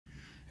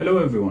Hello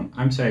everyone,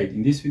 I'm Said.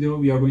 In this video,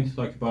 we are going to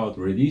talk about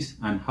Redis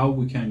and how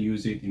we can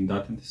use it in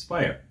 .NET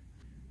Aspire.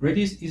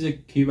 Redis is a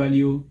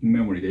key-value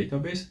in-memory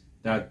database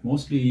that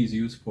mostly is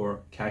used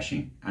for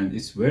caching, and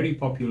it's very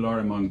popular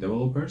among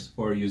developers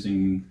for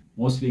using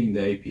mostly in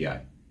the API.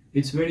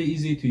 It's very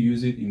easy to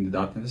use it in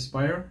the .NET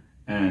Aspire,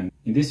 and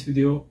in this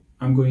video,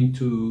 I'm going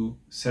to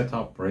set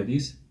up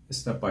Redis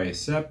step by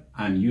step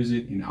and use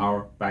it in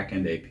our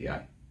backend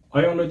API.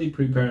 I already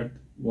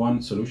prepared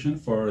one solution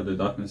for the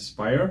 .NET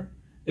Aspire.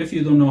 If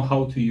you don't know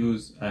how to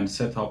use and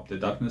set up the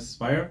 .NET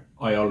Aspire,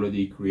 I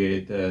already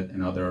created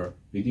another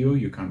video.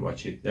 You can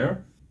watch it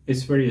there.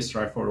 It's very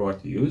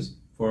straightforward to use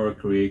for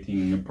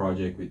creating a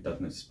project with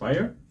 .NET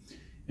Aspire.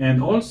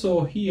 And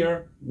also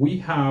here we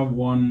have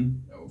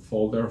one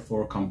folder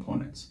for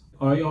components.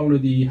 I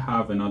already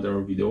have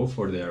another video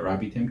for the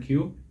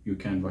RabbitMQ. You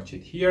can watch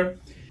it here.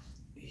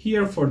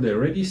 Here for the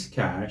Redis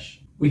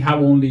cache, we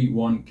have only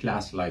one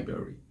class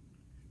library.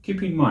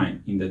 Keep in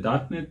mind, in the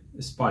 .NET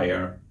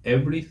Aspire,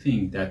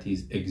 everything that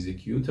is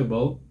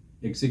executable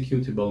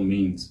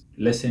means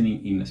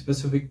listening in a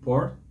specific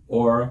port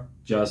or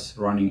just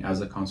running as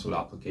a console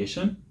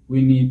application,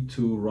 we need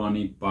to run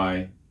it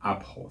by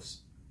app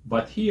host.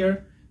 But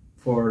here,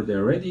 for the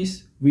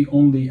Redis, we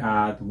only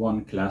add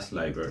one class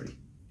library.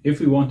 If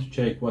we want to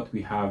check what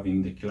we have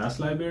in the class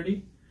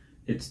library,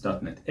 it's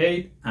 .NET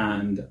 8,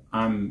 and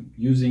I'm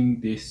using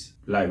this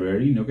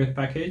library, NuGet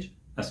package,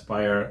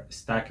 Aspire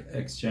Stack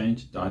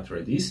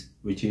Exchange.redis,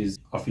 which is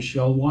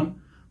official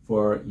one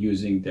for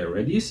using the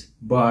Redis.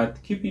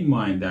 But keep in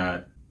mind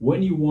that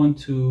when you want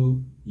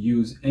to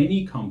use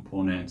any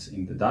components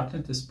in the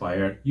 .NET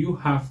Aspire, you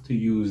have to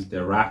use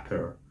the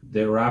wrapper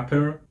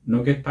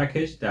NuGet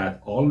package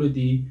that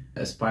already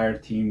Aspire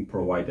team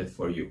provided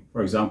for you.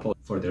 For example,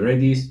 for the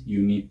Redis,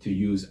 you need to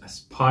use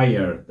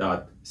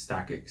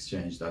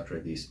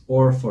aspire.stackexchange.redis,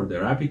 or for the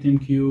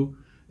RabbitMQ,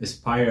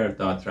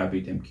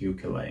 aspire.rabbitmq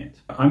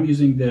client. I'm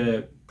using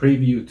the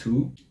preview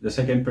 2, the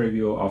second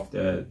preview of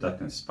the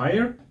 .NET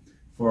Aspire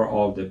for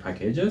all the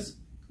packages.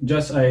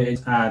 I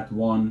add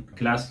one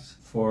class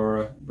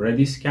for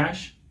Redis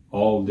cache,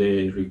 all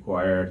the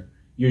required.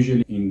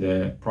 Usually in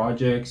the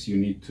projects, you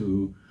need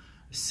to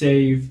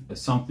save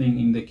something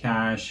in the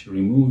cache,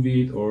 remove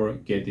it, or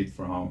get it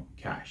from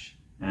cache.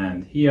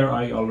 And here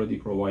I already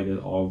provided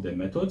all the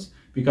methods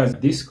because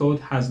this code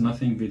has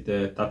nothing with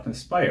the .NET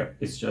Aspire.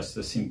 It's just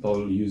a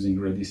simple using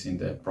Redis in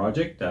the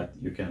project that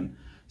you can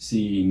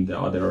see in the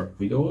other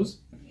videos.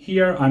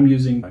 Here I'm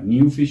using a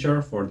new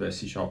feature for the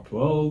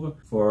C#12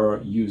 for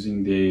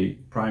using the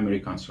primary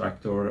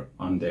constructor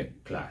on the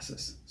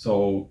classes.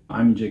 So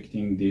I'm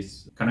injecting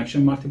this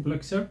connection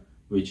multiplexer,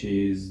 which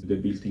is the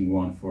built-in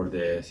one for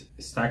the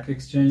Stack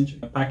Exchange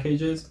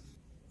packages.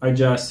 I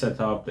just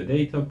set up the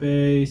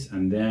database,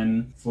 and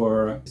then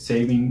for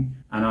saving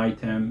an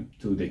item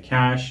to the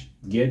cache,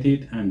 get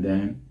it and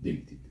then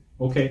delete it.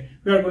 Okay,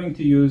 we are going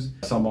to use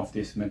some of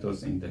these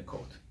methods in the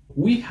code.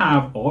 We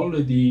have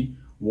already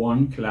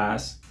one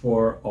class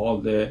for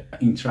all the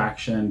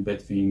interaction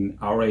between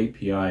our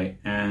API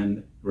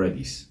and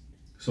Redis.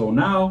 So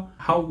now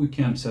how we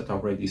can set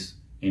up Redis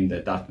in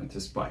the .NET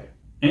Aspire.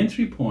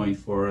 Entry point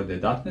for the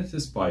 .NET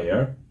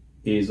Aspire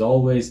is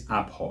always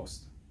app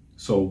host.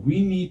 So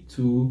we need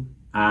to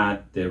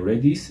add the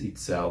Redis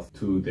itself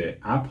to the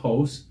app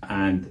host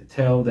and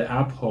tell the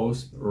app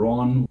host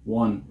run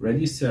one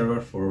Redis server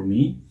for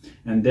me,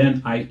 and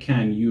then I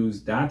can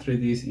use that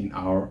Redis in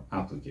our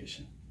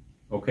application.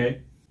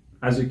 Okay,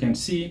 as you can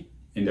see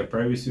in the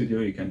previous video,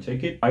 you can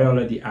check it. I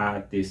already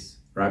add this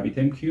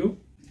RabbitMQ,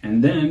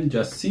 and then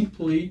just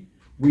simply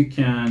we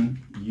can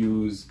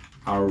use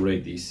our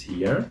Redis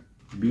here,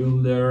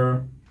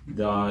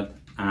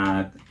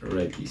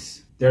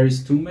 builder.add_redis. There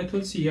is two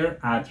methods here,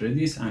 add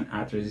Redis and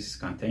add Redis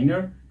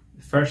container.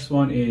 The first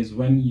one is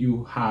when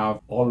you have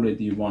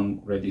already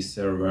one Redis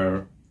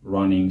server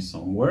running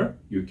somewhere,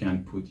 you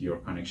can put your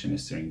connection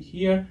string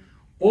here,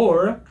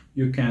 or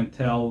you can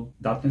tell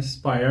 .NET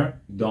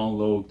Aspire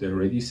download the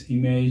Redis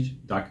image,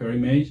 Docker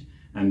image,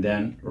 and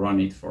then run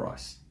it for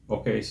us.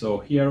 Okay, so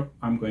here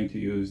I'm going to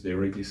use the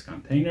Redis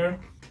container.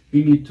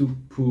 We need to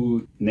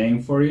put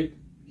name for it.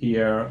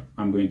 Here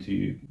I'm going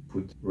to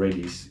put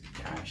Redis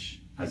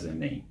cache as a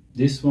name.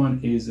 This one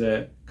is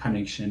a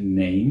connection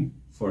name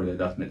for the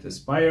 .NET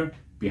Aspire.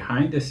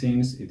 Behind the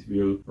scenes, it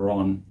will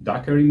run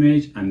Docker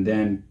image and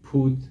then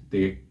put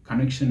the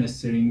connection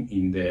string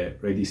in the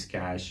Redis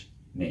cache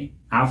name.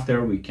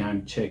 After, we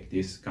can check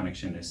this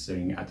connection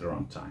string at the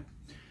runtime.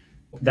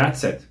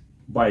 That's it.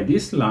 By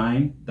this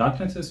line,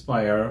 .NET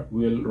Aspire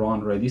will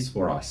run Redis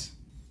for us.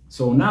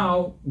 So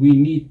now we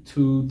need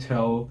to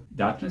tell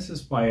 .NET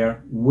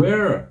Aspire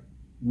where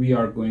we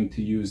are going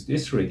to use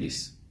this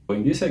Redis.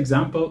 In this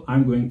example,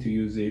 I'm going to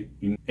use it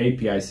in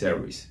API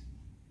service.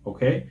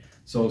 Okay,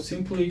 so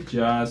simply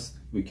just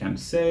we can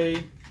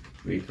say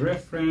with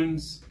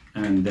reference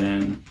and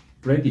then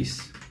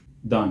Redis.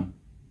 Done.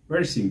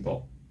 Very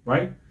simple,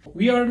 right?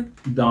 We are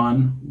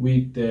done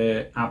with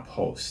the app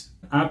host.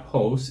 App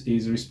host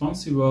is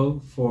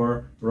responsible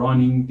for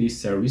running these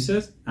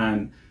services,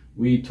 and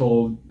we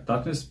told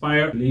 .NET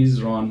Spire,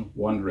 please run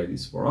one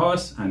Redis for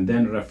us and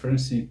then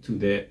reference it to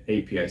the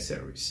API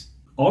service.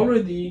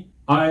 Already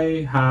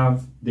I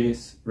have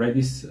this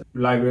Redis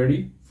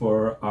library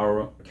for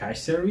our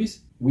cache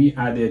service. We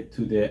added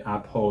to the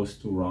app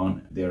host to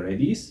run the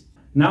Redis.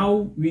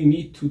 Now we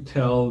need to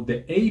tell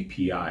the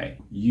API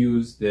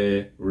use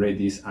the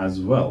Redis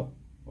as well.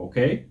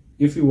 Okay,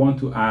 if we want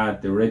to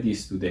add the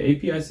Redis to the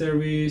API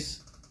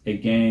service,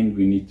 again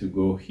we need to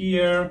go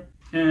here,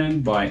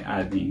 and by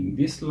adding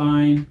this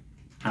line,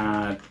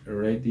 add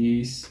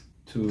Redis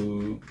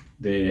to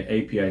the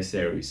API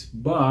service.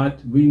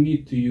 But we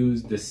need to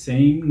use the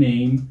same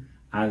name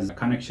as a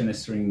connection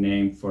string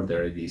name for the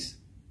Redis.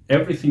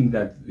 Everything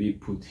that we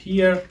put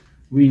here,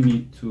 we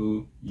need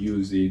to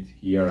use it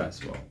here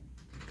as well.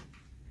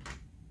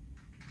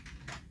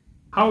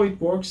 How it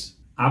works,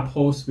 app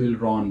host will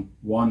run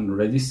one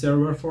Redis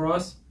server for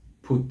us,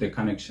 put the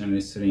connection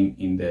string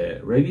in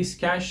the Redis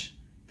cache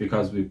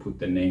because we put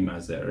the name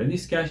as a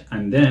Redis cache,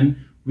 and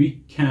then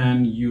we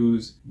can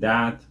use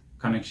that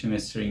connection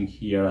string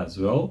here as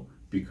well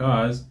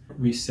because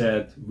we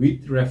said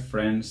with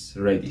reference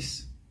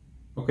Redis.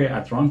 Okay,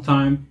 at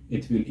runtime,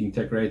 it will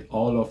integrate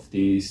all of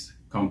these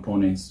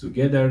components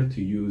together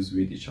to use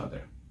with each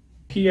other.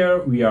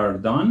 Here we are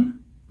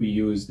done. We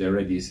use the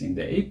Redis in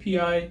the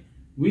API.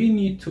 We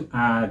need to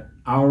add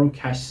our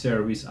cache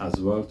service as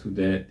well to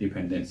the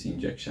dependency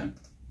injection.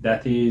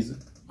 That is,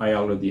 I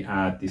already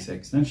add this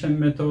extension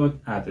method,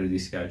 add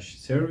Redis cache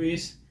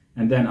service,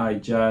 and then I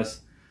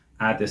just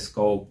add the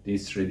scope,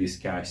 this Redis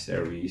cache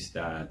service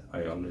that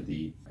I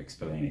already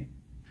explained.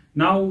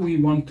 Now we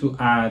want to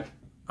add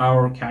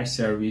our cache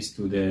service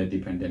to the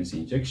dependency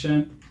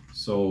injection.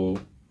 So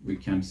we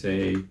can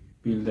say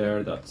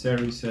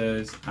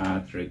builder.services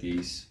add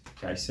Redis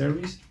cache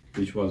service,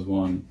 which was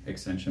one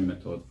extension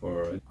method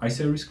for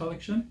iService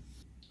collection.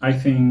 I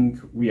think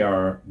we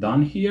are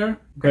done here.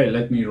 Okay,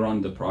 let me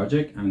run the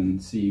project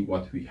and see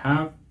what we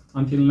have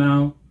until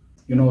now.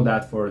 You know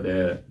that for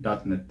the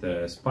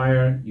 .NET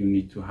Spire, you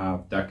need to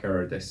have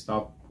Docker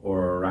desktop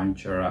or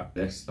Rancher app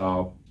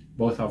desktop.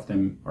 Both of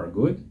them are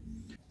good.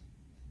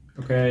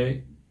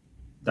 Okay,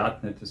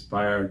 .NET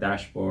Spire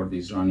dashboard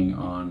is running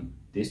on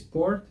this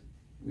port.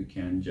 We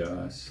can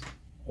just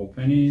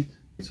open it.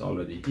 It's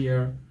already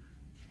here.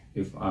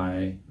 If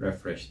I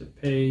refresh the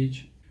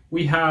page,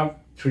 we have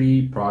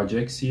 3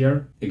 projects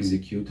here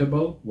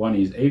executable. One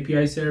is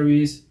API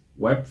service,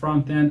 web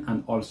frontend,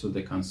 and also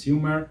the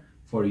consumer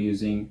for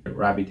using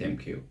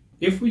RabbitMQ.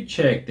 If we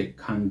check the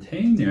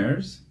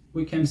containers,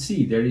 we can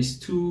see there is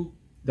 2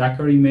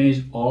 Docker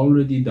image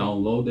already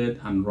downloaded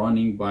and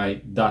running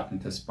by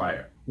 .NET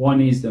Spire.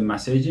 One is the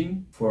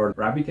messaging for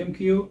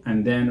RabbitMQ,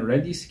 and then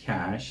Redis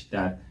cache,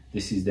 that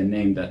this is the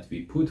name that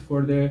we put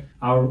for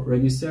our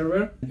Redis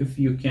server. If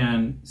you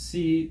can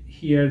see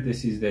here,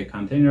 this is the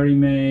container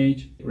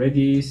image,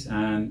 Redis,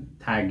 and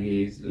tag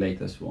is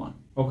latest one.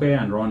 Okay,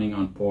 and running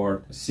on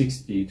port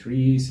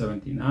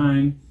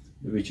 6379,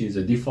 which is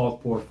a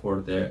default port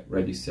for the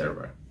Redis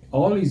server.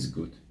 All is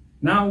good.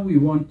 Now we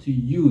want to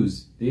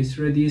use this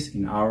Redis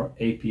in our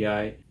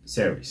API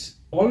service.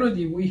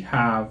 Already we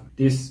have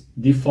this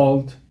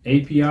default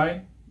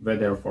API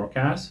weather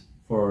forecast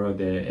for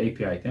the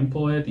API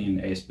template in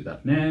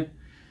ASP.NET,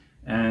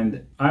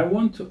 and I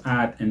want to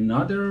add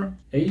another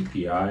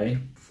API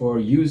for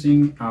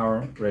using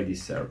our Redis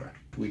server.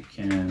 We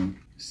can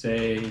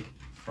say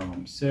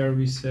from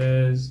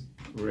services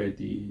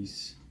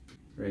Redis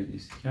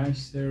cache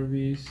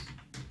service,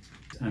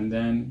 and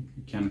then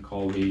you can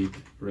call it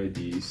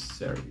Redis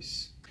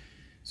service.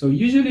 So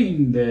usually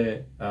in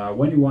the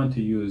when you want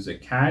to use a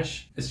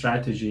cache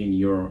strategy in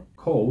your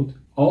code,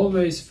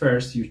 always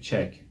first you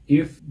check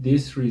if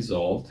this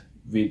result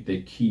with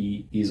the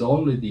key is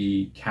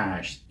already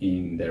cached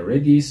in the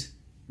Redis.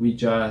 We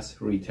just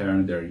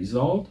return the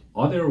result.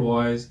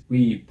 Otherwise,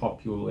 we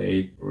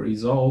populate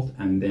result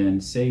and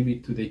then save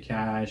it to the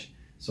cache.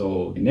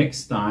 So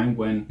next time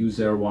when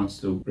user wants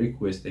to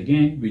request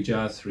again, we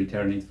just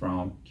return it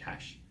from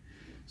cache.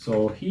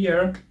 So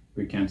here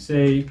we can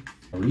say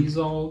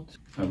result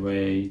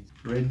await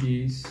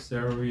Redis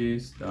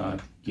service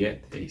dot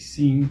get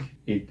async.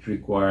 It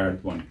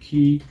required one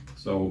key,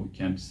 so we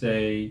can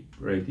say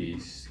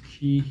Redis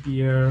key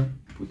here,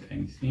 put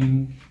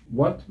anything.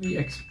 What we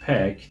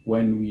expect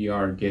when we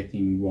are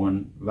getting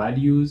one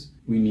values,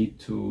 we need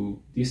to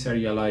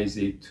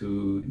deserialize it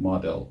to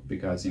model,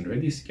 because in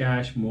Redis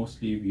cache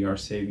mostly we are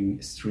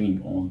saving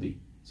string only.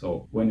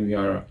 So when we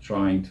are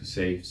trying to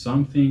save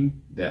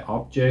something, the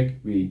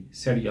object, we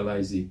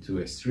serialize it to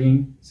a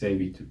string,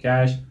 save it to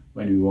cache.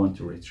 When we want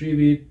to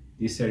retrieve it,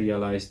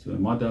 deserialize to a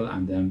model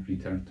and then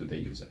return to the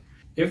user.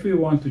 If we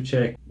want to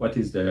check what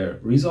is the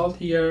result,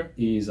 here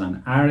is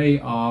an array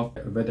of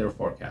weather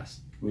forecast.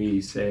 We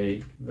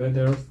say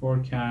weather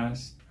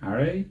forecast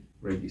array,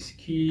 Redis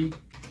key,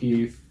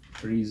 if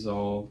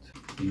result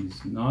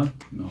is not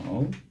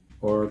null,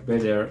 or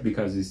better,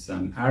 because it's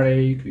an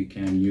array, we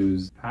can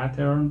use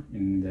pattern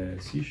in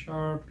the C#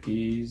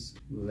 is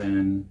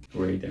len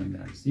greater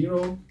than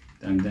 0,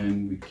 and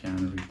then we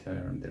can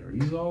return the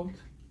result.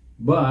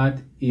 But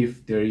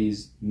if there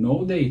is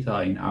no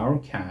data in our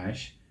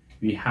cache,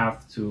 we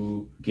have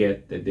to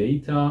get the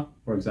data,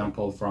 for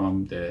example,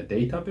 from the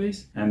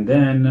database, and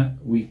then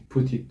we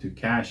put it to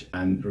cache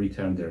and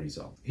return the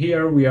result.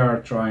 Here we are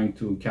trying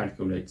to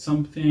calculate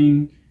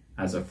something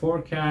as a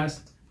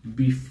forecast.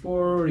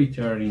 Before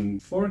returning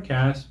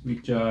forecast, we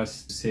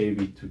just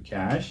save it to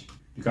cache,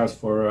 because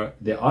for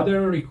the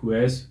other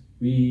requests,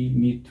 we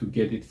need to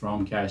get it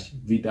from cache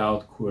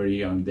without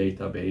query on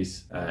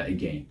database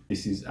again.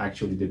 This is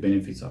actually the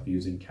benefits of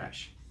using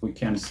cache. We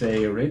can say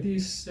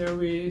Redis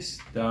service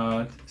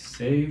dot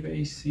save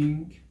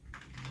async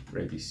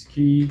Redis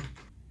key,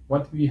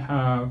 what we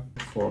have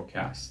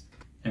forecast,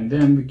 and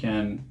then we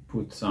can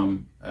put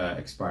some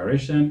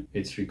expiration.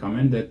 It's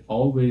recommended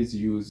always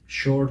use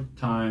short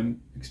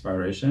time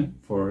expiration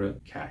for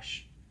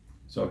cache.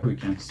 So we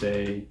can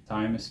say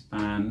time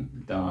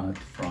span dot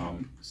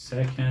from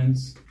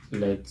seconds.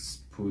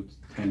 Let's put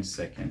 10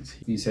 seconds.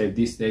 We save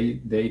this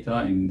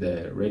data in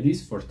the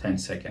Redis for 10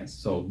 seconds.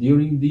 So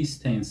during these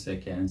 10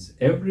 seconds,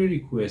 every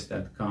request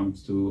that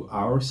comes to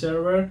our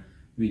server,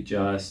 we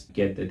just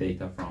get the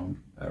data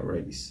from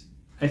Redis.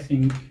 I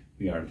think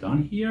we are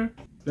done here.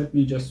 Let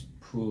me just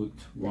put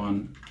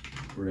one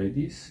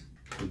Redis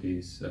to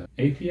this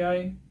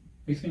API.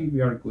 I think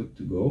we are good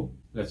to go.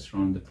 Let's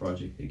run the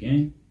project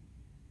again.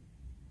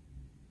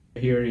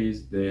 Here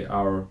is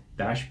our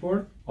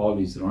dashboard, all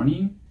is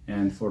running.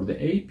 And for the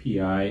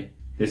API,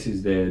 this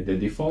is the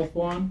default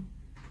one.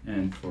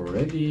 And for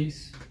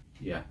Redis,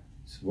 yeah,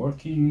 it's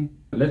working.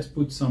 Let's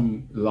put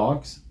some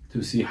logs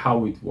to see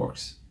how it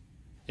works.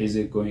 Is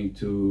it going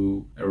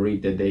to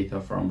read the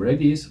data from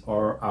Redis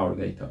or our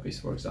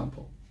database, for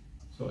example?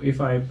 So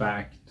if I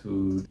back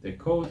to the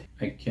code,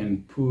 I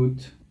can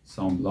put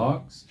some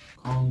logs,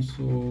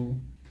 console,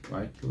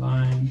 right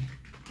line,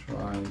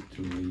 try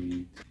to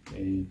read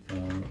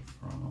data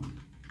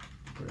from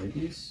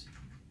Redis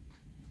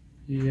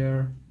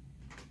here,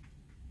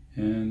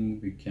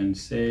 and we can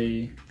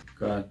say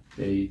got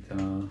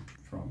data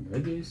from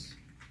Redis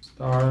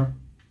star.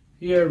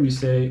 Here we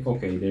say,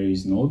 okay, there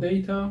is no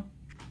data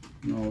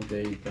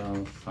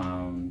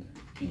found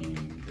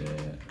in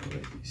the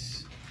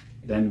Redis.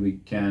 Then we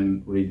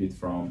can read it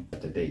from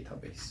the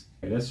database.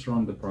 Okay, let's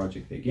run the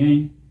project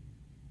again.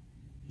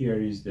 Here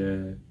is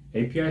the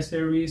API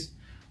service.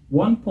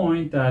 One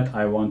point that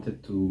I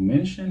wanted to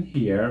mention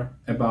here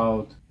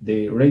about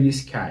the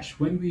Redis cache.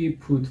 When we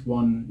put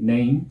one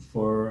name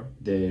for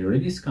the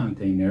Redis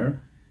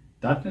container,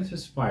 .NET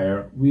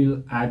Aspire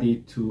will add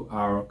it to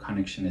our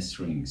connection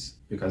strings,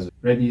 because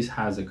Redis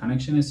has a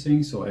connection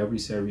string, so every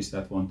service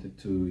that wanted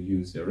to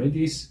use the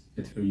Redis,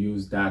 it will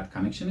use that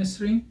connection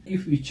string.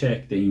 If we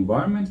check the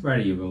environment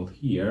variable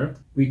here,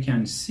 we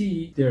can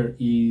see there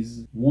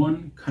is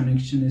one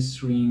connection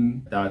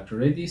string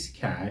 .redis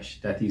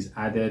cache that is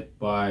added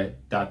by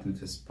 .NET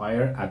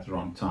Aspire at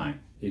runtime.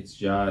 It's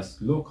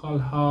just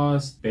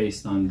localhost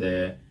based on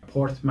the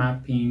port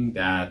mapping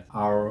that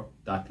our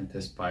 .NET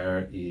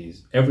Aspire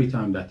is. Every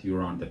time that you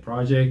run the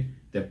project,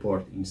 the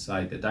port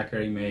inside the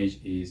Docker image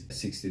is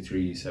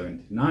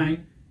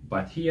 6379,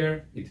 but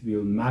here it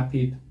will map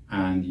it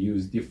and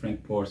use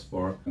different ports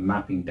for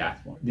mapping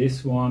that one.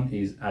 This one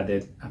is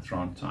added at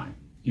runtime.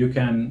 You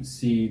can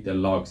see the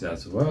logs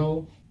as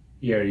well.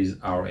 Here is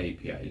our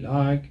API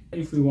log.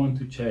 If we want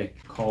to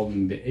check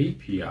calling the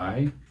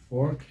API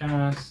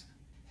forecast,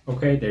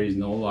 okay, there is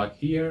no log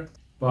here,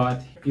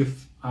 but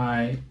if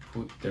I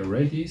put the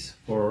Redis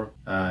for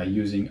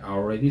using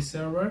our Redis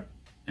server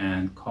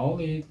and call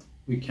it,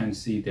 we can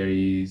see there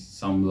is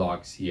some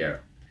logs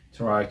here.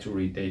 Try to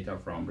read data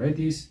from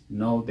Redis,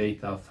 no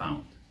data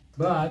found.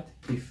 But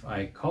if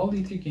I call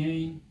it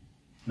again,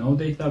 no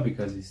data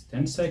because it's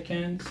 10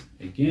 seconds,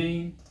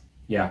 again,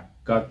 yeah,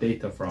 got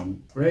data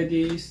from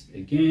Redis,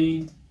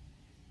 again,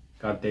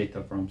 got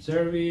data from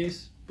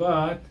service,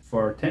 but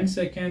for 10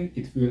 seconds,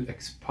 it will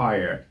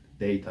expire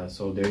data.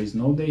 So there is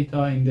no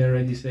data in the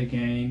Redis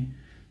again.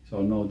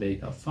 So no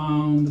data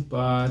found,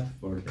 but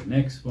for the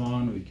next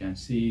one, we can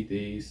see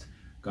this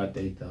got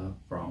data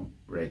from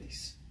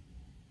Redis.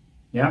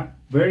 Yeah,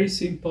 very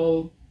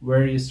simple,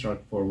 very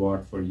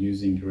straightforward for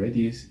using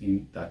Redis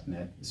in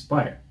 .NET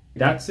Aspire.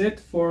 That's it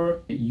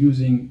for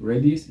using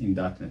Redis in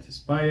 .NET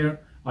Aspire.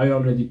 I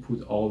already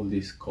put all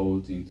these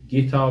codes into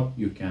GitHub.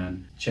 You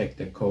can check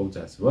the codes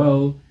as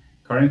well.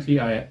 Currently,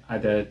 I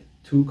added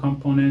two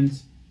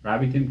components,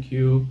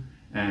 RabbitMQ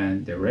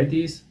and the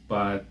Redis,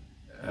 but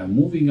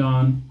moving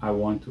on, I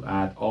want to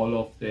add all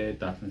of the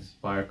 .NET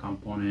Aspire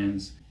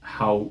components,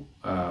 how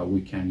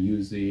we can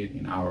use it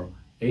in our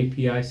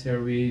API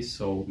service.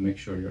 So make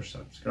sure you're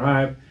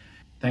subscribed.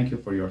 Thank you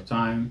for your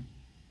time.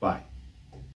 Bye.